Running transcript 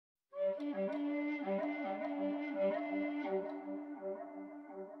Hey,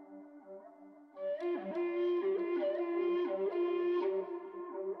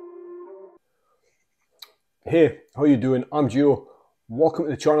 how you doing? I'm Gio. Welcome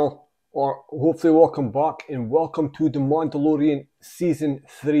to the channel, or hopefully welcome back, and welcome to The Mandalorian Season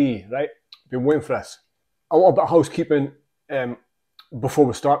 3, right? Been waiting for this. A little bit of housekeeping before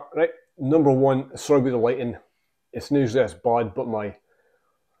we start, right? Number one, sorry about the lighting. It's usually this bad, but my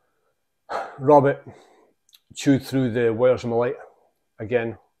rabbit chewed through the wires of my light.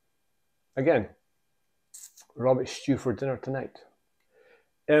 Again. Rabbit stew for dinner tonight.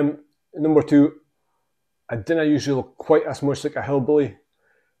 Number two, I didn't usually look quite as much like a hillbilly.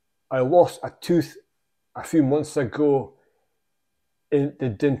 I lost a tooth a few months ago, and the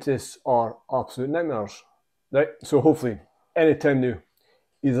dentists are absolute nightmares, right? So hopefully, anytime now,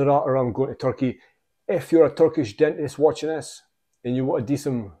 either that or I'm going to Turkey. If you're a Turkish dentist watching this, and you want to do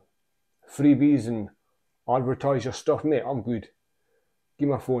some freebies and advertise your stuff, mate, I'm good. Give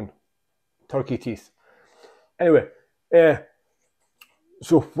me a phone. Turkey teeth. Anyway,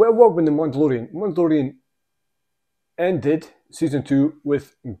 so where were we in The Mandalorian? Mandalorian ended season 2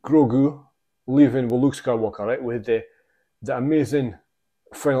 with Grogu leaving with Luke Skywalker, right? With the amazing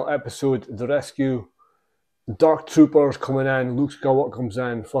final episode, the rescue, Dark Troopers coming in, Luke Skywalker comes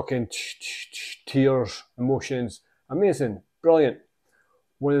in, fucking tears, emotions, amazing, brilliant.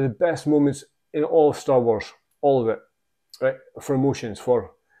 One of the best moments in all of Star Wars, all of it, right? For emotions,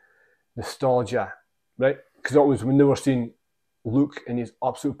 for nostalgia, right? Because that was, we've never seen Luke in his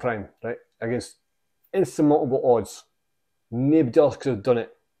absolute prime, right? Against insurmountable odds. Nobody else could have done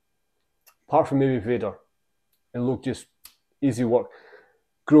it, apart from maybe Vader. And Luke just, easy work.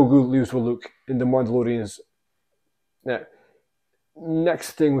 Grogu leaves with Luke in The Mandalorians. Now,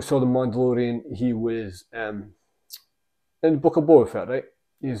 next thing we saw The Mandalorian, he was in the Book of Boba Fett, right?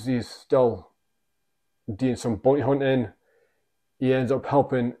 He's still doing some bounty hunting. He ends up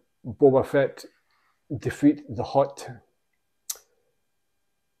helping Boba Fett defeat the Hutt.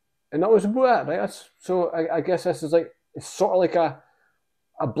 And that was about it, right? So I guess this is like, it's sort of like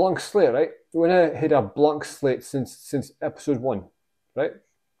a blank slate, right? We had a blank slate since episode 1, right?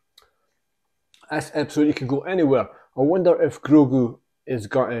 This episode, you can go anywhere. I wonder if Grogu is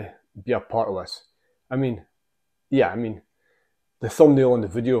going to be a part of this. I mean, yeah, the thumbnail on the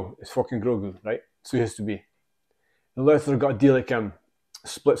video is fucking Grogu, right? So he has to be. Unless they've got to deal like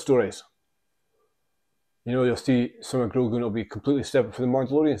split stories. You know, you'll see some of Grogu and it'll be completely separate from the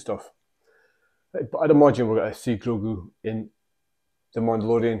Mandalorian stuff. Right, but I'd imagine we're going to see Grogu in The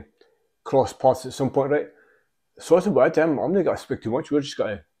Mandalorian cross paths at some point, right? So that's about it. I'm not going to speak too much. We're just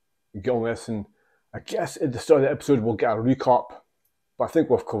going to get on with this. And I guess at the start of the episode, we'll get a recap. But I think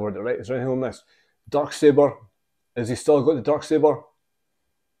we've covered it, right? Is there anything on this? Darksaber. Has he still got the Darksaber?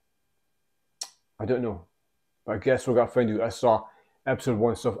 I don't know. But I guess we're going to find out. I saw episode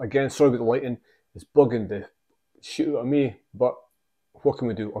 1 stuff. Again, sorry about the lighting. It's bugging the shit out of me, but what can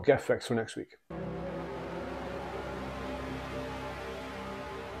we do? I'll get fixed for next week.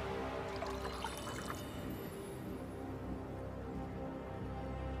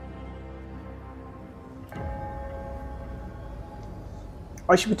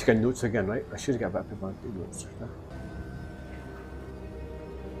 I should be taking notes again, right? I should get a bit of paper and take notes. Yeah.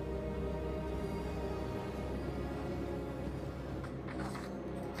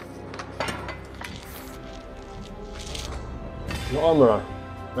 The armorer,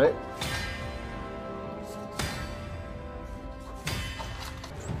 right?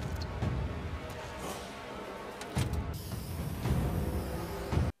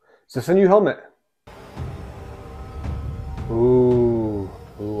 Is this a new helmet? Ooh,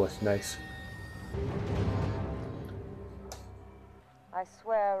 that's nice. I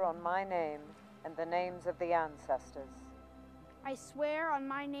swear on my name and the names of the ancestors. I swear on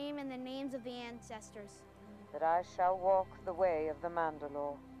my name and the names of the ancestors. That I shall walk the way of the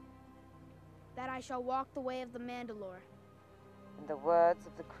Mandalore. That I shall walk the way of the Mandalore. And the words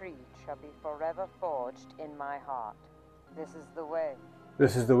of the creed shall be forever forged in my heart. This is the way.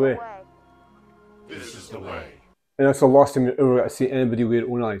 This is the way. This is the way. And that's the last time you're ever going to see anybody with their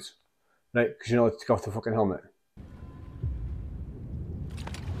own eyes. Right? Because you know, take off the fucking helmet.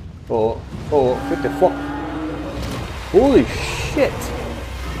 Oh, what the fuck? Holy shit!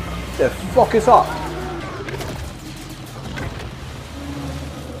 What the fuck is that?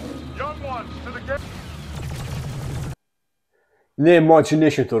 Young ones to the gate. No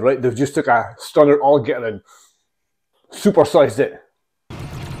imagination though, right? They've just took a standard all-getter and supersized it. To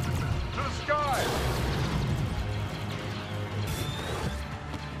the sky.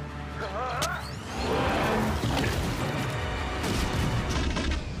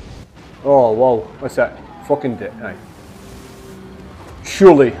 Oh wow, what's that? Fucking dick. Aye.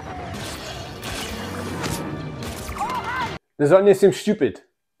 Surely. Does that not seem stupid?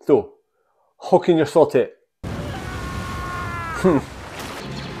 Though. How can you sort it?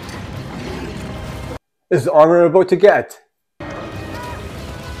 Is the armor about to get it?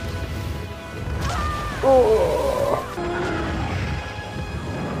 Oh.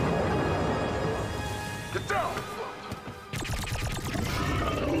 Get down!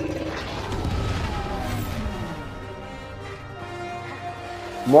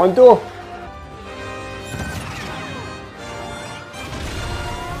 Mondo?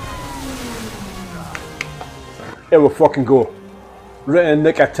 Here we fucking go. Right in the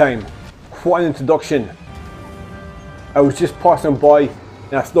nick of time. What an introduction. I was just passing by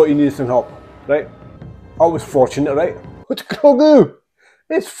and I thought you needed some help, right? I was fortunate, right? What's Grogu?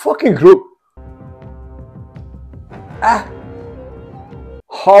 It's fucking Grogu. Ah.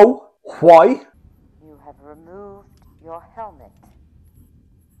 How? Why? You have removed your helmet.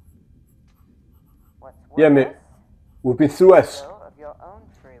 What's worse, Yeah, mate. We've been through this. of your own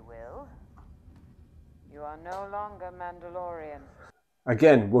free will, you are no longer Mandalorian.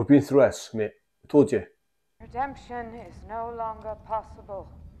 Again, we've been through this, mate. I told you. Redemption is no longer possible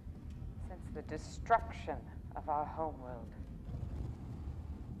since the destruction of our homeworld.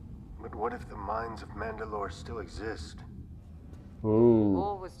 But what if the minds of Mandalore still exist? Ooh.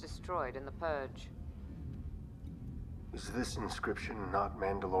 All was destroyed in the Purge. Is this inscription not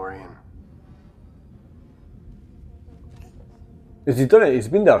Mandalorian? Has he done it? He's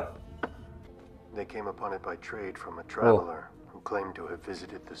been there. They came upon it by trade from a traveler who claimed to have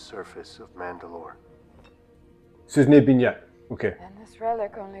visited the surface of Mandalore. So he's not been yet. Okay. And this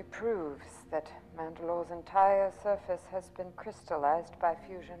relic only proves that Mandalore's entire surface has been crystallized by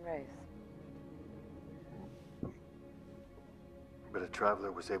fusion rays. But a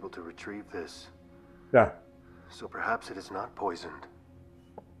traveler was able to retrieve this, Yeah. so perhaps it is not poisoned.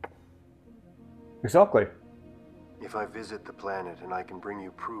 Exactly. If I visit the planet and I can bring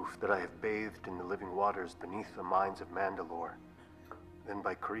you proof that I have bathed in the living waters beneath the mines of Mandalore, then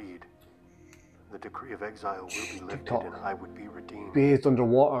by creed, the decree of exile will be lifted and I would be redeemed. Bathed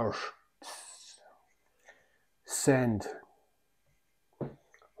underwater. Send.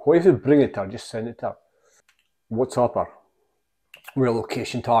 Why if you bring it to her? Just send it to her. What's up her?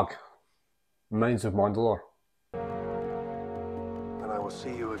 Relocation tag. Mines of Mandalore. And I will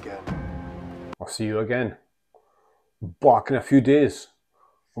see you again. I'll see you again. Back in a few days.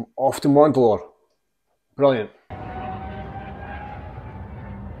 I'm off to Mandalore. Brilliant.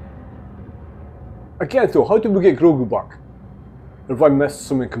 Again though, how did we get Grogu back? Or have I missed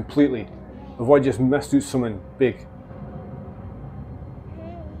something completely? Have I just missed out something big?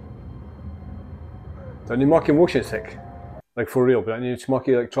 Do I need to mark you motion sick? Like for real, but I need to mark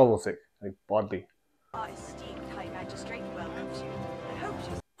you like travel sick. Like badly.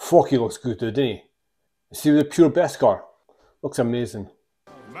 Fuck, he looks good though, didn't he? You see the pure Beskar? Looks amazing.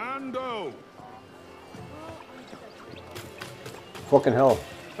 Mando! Fucking hell.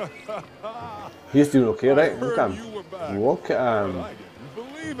 He's doing okay, right? Look at him. Look at him. I didn't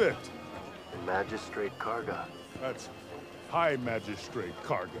believe it. Magistrate Karga. That's High Magistrate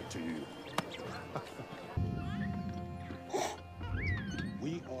Karga to you.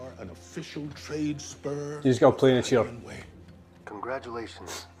 We are an official trade spur. You just gotta play in a chair.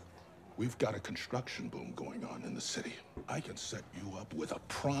 Congratulations. We've got a construction boom going on in the city. I can set you up with a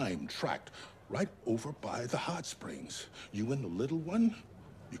prime tract right over by the hot springs. You and the little one,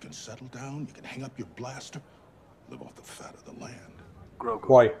 you can settle down, you can hang up your blaster, live off the fat of the land. Grogu.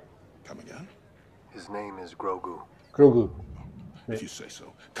 Why? Come again? His name is Grogu. Grogu. If you say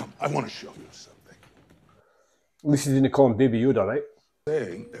so. Come, I want to show you something. At least he didn't call him Baby Yoda, right?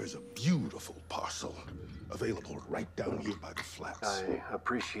 Saying there's a beautiful parcel available right down here by the flats. I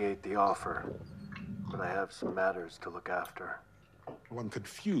appreciate the offer, but I have some matters to look after. Well, I'm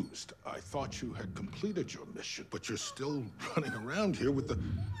confused. I thought you had completed your mission, but you're still running around here with the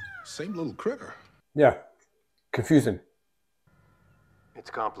same little critter. Yeah. Confusing.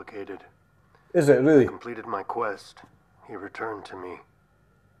 It's complicated. Is it really? I completed my quest. He returned to me.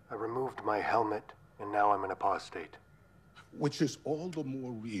 I removed my helmet, and now I'm an apostate. Which is all the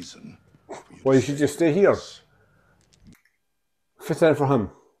more reason for you Well, to you should just stay here. Fit in for him.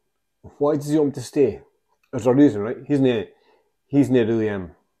 Why does he want to stay? There's a reason, right? He's not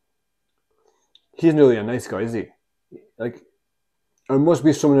really a nice guy, is he? Like, there must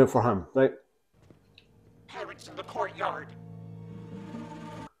be someone in it for him, right? Parents in the courtyard.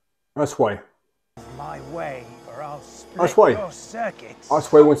 That's why. My way, or I'll split That's why. your circuits.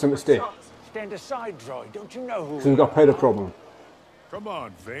 That's why he wants him to stay. Stand aside, droid. Don't you know who? So we've got a powder problem. Come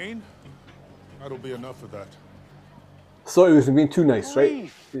on, Vane. That'll be enough of that. Thought he was being too nice, right?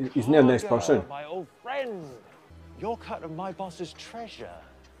 He's not a nice person. My old friend. You're cut of my boss's treasure.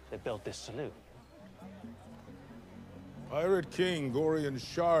 They built this saloon. Pirate King Gorian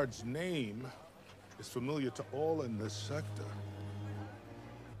Shard's name is familiar to all in this sector.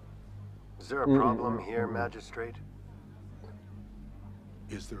 Is there a problem here, Magistrate?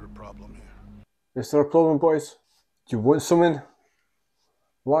 Is there a problem here? Is there a problem, boys? Do you want something?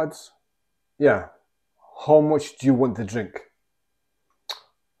 Lads? Yeah. How much do you want the drink?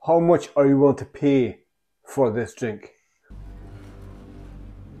 How much are you willing to pay for this drink?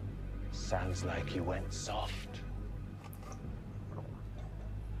 Sounds like you went soft.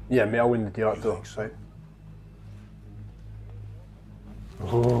 Yeah, mate, I wouldn't do that though, right?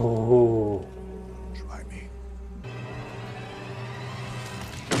 Oh. Try me.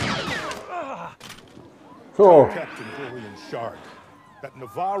 Oh. Captain Gorian Shard, that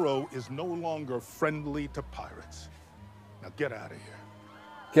Navarro is no longer friendly to pirates. Now get out of here.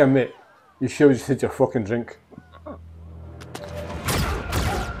 Yeah, mate, you should have just hit your fucking drink.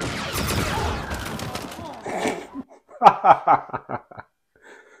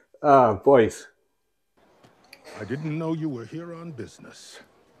 Boys. I didn't know you were here on business.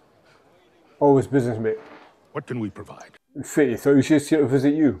 Always business, mate. What can we provide? Fitty, thought we should here to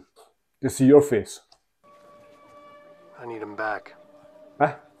visit you. To see your face. I need him back.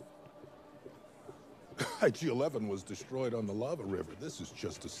 Huh? IG-11 was destroyed on the lava river. This is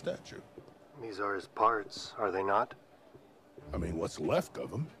just a statue. These are his parts, are they not? I mean, what's left of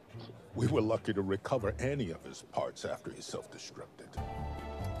him? We were lucky to recover any of his parts after he self-destructed.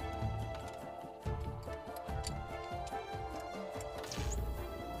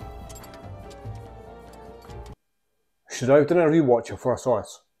 Should I have done a rewatch before I saw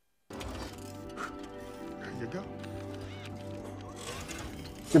this? There you go.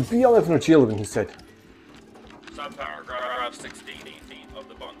 The B11 or G11, he said. Subparagraph 1618 of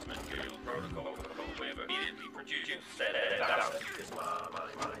the Bondsman Guild Protocol waiver immediately produced said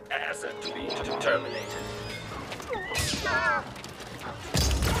asset to be terminated.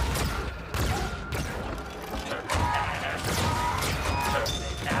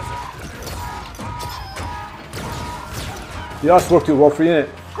 Yeah, that's worked out well for you, innit?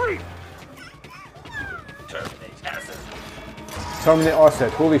 Terminate asset. Terminate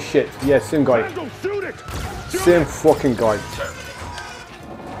asset, holy shit. Yeah, same guy. Shoot it! Same fucking guy.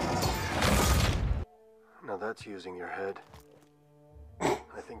 Now that's using your head.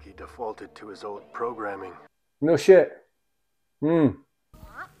 I think he defaulted to his old programming. No shit. Alright,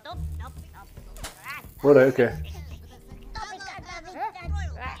 okay.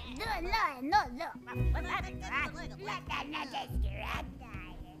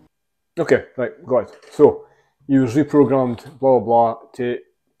 Okay, right, got it. So, you was reprogrammed, blah blah blah, to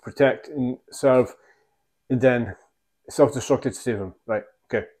protect and serve, and then self-destructed to save him. Right,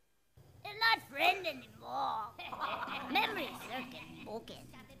 okay. They're not friends anymore. Memory circuit broken.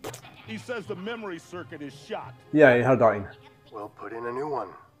 He says the memory circuit is shot. Yeah, you heard that in. Well, put in a new one.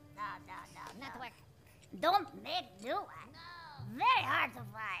 No, not work. Don't make new ones. Very hard to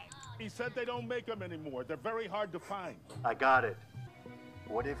find. He said they don't make them anymore. They're very hard to find. I got it.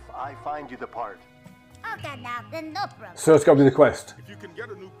 What if I find you the part? Okay, now then no problem. So it's got to be the quest. If you can get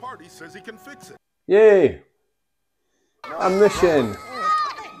a new part, he says he can fix it. Yay! A mission!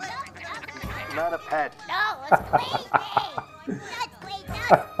 Not a pet. No, it's crazy.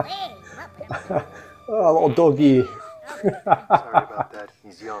 That's crazy. Oh, little doggy. Sorry about that.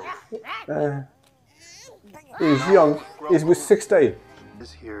 He's young. He's young. He's with 60.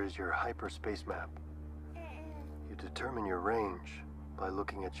 This here is your hyperspace map. You determine your range by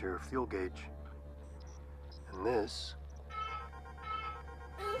looking at your fuel gauge. And this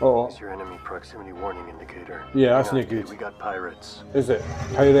is your enemy proximity warning indicator. Yeah, that's Hang not on, good. We got pirates. Is it?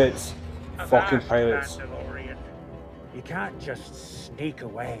 Pirates. Fucking pirates. Mandalorian. You can't just sneak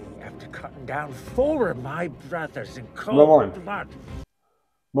away after cutting down 4 of my brothers in cold blood.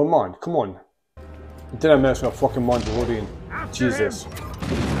 My man, come on. You didn't mess with a fucking Mandalorian. Jesus.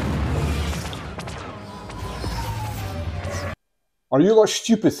 Are you lot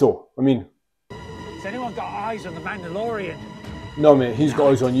stupid though? I mean... Has anyone got eyes on the Mandalorian? No mate, he's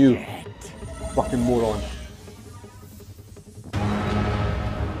got eyes on you. Fucking moron.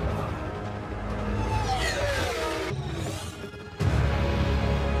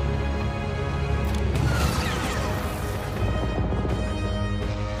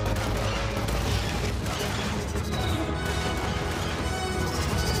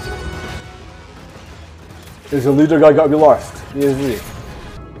 Is the leader guy got to be lost? He is, isn't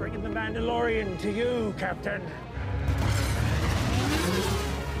he? Bringing the Mandalorian to you, Captain.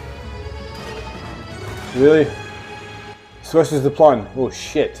 Really? So this is the plan. Oh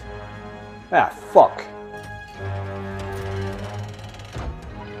shit. Ah, fuck.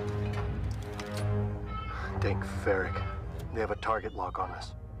 Dink Ferric. They have a target lock on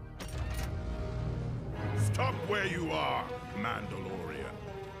us. Stop where you are, Mandalorian.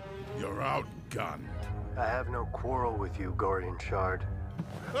 You're outgunned. I have no quarrel with you, Gorian Shard.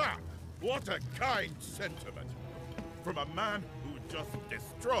 Ha! What a kind sentiment. From a man who just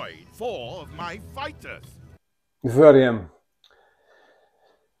destroyed 4 of my fighters. Very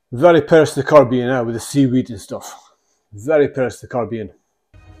Pirates of the Caribbean, with the seaweed and stuff. Very Pirates of the Caribbean.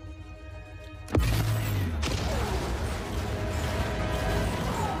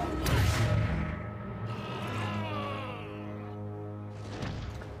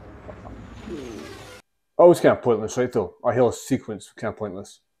 Always kind of pointless, right though? I hear a sequence, kind of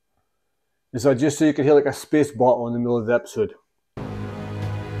pointless. Is that just so you can hear like a space bottle in the middle of the episode?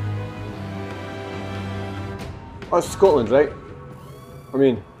 That's Scotland, right? I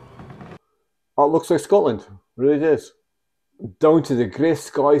mean, that looks like Scotland. It really is. Down to the grey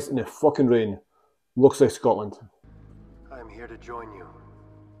skies and the fucking rain. Looks like Scotland. I'm here to join you.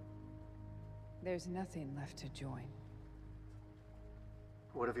 There's nothing left to join.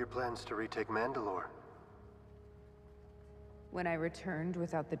 What of your plans to retake Mandalore? When I returned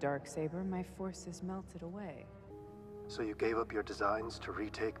without the Darksaber, my forces melted away. So you gave up your designs to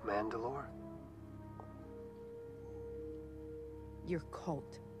retake Mandalore? Your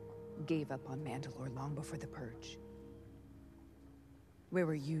cult gave up on Mandalore long before the Purge. Where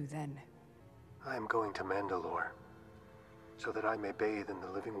were you then? I am going to Mandalore, so that I may bathe in the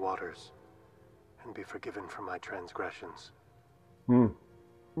living waters and be forgiven for my transgressions.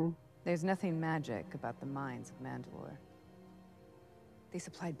 There's nothing magic about the mines of Mandalore. They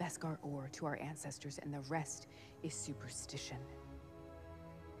supplied Beskar ore to our ancestors, and the rest is superstition.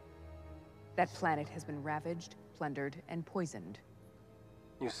 That planet has been ravaged, plundered, and poisoned.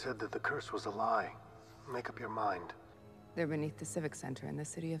 You said that the curse was a lie. Make up your mind. They're beneath the Civic Center in the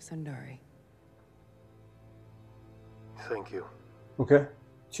city of Sundari. Thank you. Okay.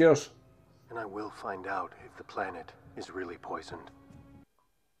 Cheers. And I will find out if the planet is really poisoned.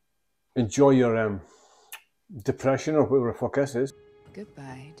 Enjoy your depression or whatever the fuck this is.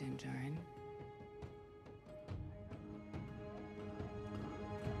 Goodbye, Din Djarin.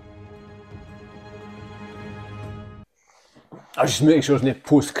 I was just making sure there's no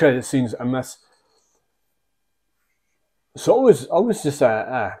post-credit scenes I miss. So it was just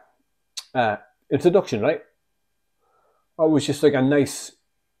a introduction, right? It was just like a nice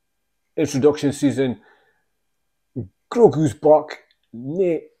introduction season. Grogu's back.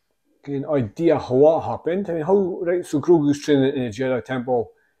 No idea how what happened. I mean, right? So Grogu's training in a Jedi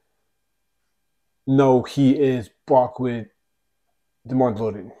temple. Now he is back with the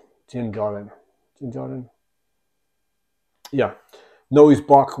Mandalorian, Din Djarin. Din Djarin. Yeah. Now he's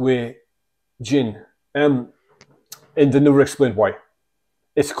back with Jin. And they never explained why.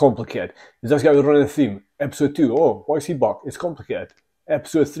 It's complicated. Is this guy running a theme? Episode 2, oh, why is he back? It's complicated.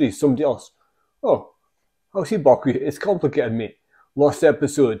 Episode 3, somebody else. Oh, how's he back with it? It's complicated, mate. Last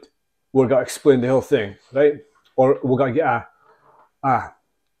episode, we're going to explain the whole thing, right? Or we're going to get a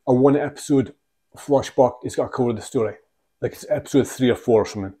 1 episode flashback. It's got to cover the story. Like it's episode 3 or 4 or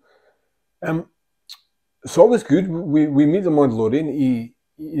something. So it was good. We meet the Mandalorian.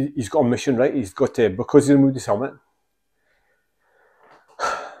 He's got a mission, right? He's got to, because he removed his helmet,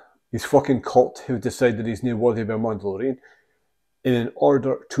 his fucking cult have decided he's not worthy of a Mandalorian. And in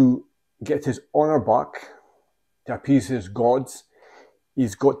order to get his honor back, to appease his gods,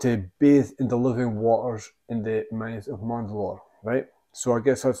 he's got to bathe in the living waters in the mines of Mandalore, right? So I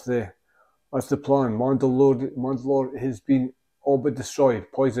guess that's the plan. Mandalore has been all but destroyed,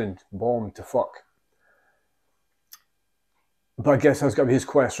 poisoned, bombed to fuck. But I guess that's got to be his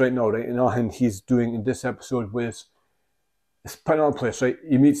quest right now, right? And all he's doing in this episode was it's putting on a place, right?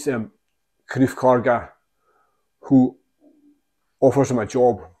 He meets Karif Karga, who offers him a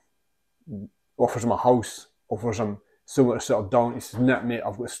job, offers him a house, offers him somewhere to settle down. He says, "Nah, mate,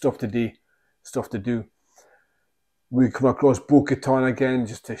 I've got stuff to do." We come across Bo-Katan again,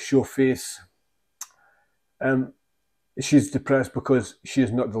 just to show face. She's depressed because she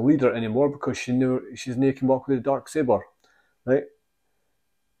is not the leader anymore, because she's never come back with the Darksaber, right?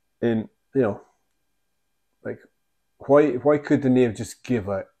 And you know, like, why could the knave just give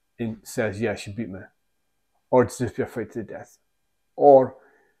it and says, yeah, she beat me? Or it's just be a fight to the death? Or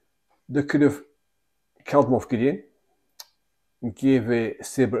they could have killed Moff Gideon and gave a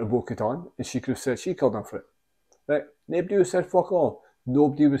saber to Bo-Katan, and she could have said she killed him for it. Right? Nobody would have said fuck all.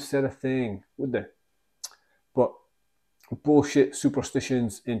 Nobody would have said a thing, would they? But bullshit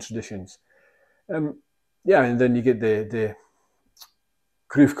superstitions and traditions. yeah, and then you get the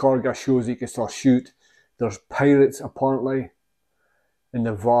Grief Karga shows you can still shoot. There's pirates apparently in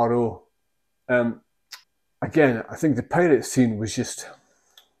the Varo. Again, I think the pirate scene was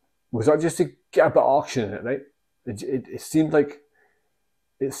that just to get a bit of action in it, right? It seemed like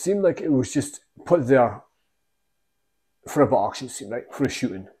it was just put there for a bit of action scene, right? For a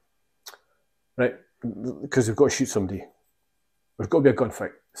shooting, right? Because they've got to shoot somebody. There's got to be a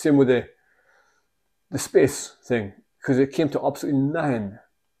gunfight. Same with the space thing, because it came to absolutely nothing.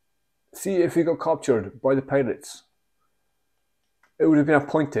 See if he got captured by the pirates, it would have been a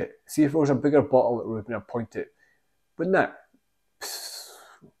point it. See if it was a bigger battle, it would have been a point it. But nah,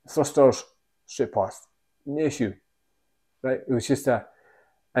 thrusters straight past, no issue, right? It was just an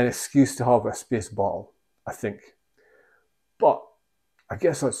excuse to have a space battle, I think. But I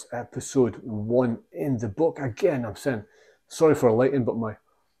guess that's episode 1 in the book. Again, I'm saying sorry for lighting, but my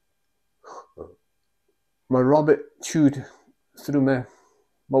rabbit chewed through my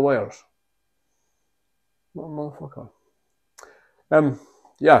wires. What a motherfucker.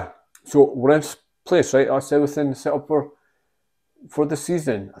 Yeah, so we're in place, right? That's everything set up for the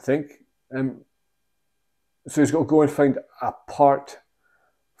season, I think. So he's got to go and find a part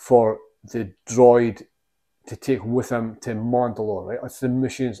for the droid to take with him to Mandalore, right? That's the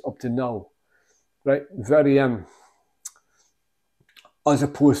missions up to now, right? Very as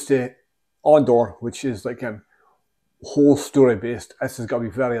opposed to Andor, which is like whole story based. This has got to be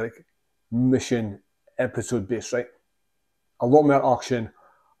very like mission episode based, right? A lot more action,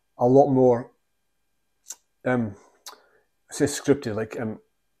 a lot more say scripted, like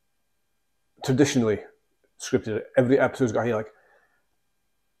traditionally scripted. Every episode's got here like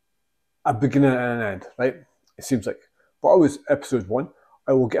a beginning and an end, right? It seems like. But I was episode 1.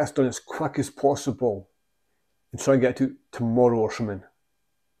 I will get us done as quick as possible and try and get to tomorrow or something.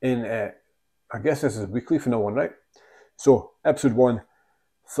 I guess this is weekly for now on, right? So episode 1.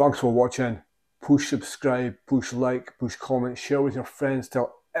 Thanks for watching. Push subscribe, push like, push comment, share with your friends,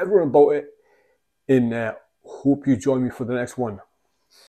 tell everyone about it. And hope you join me for the next one.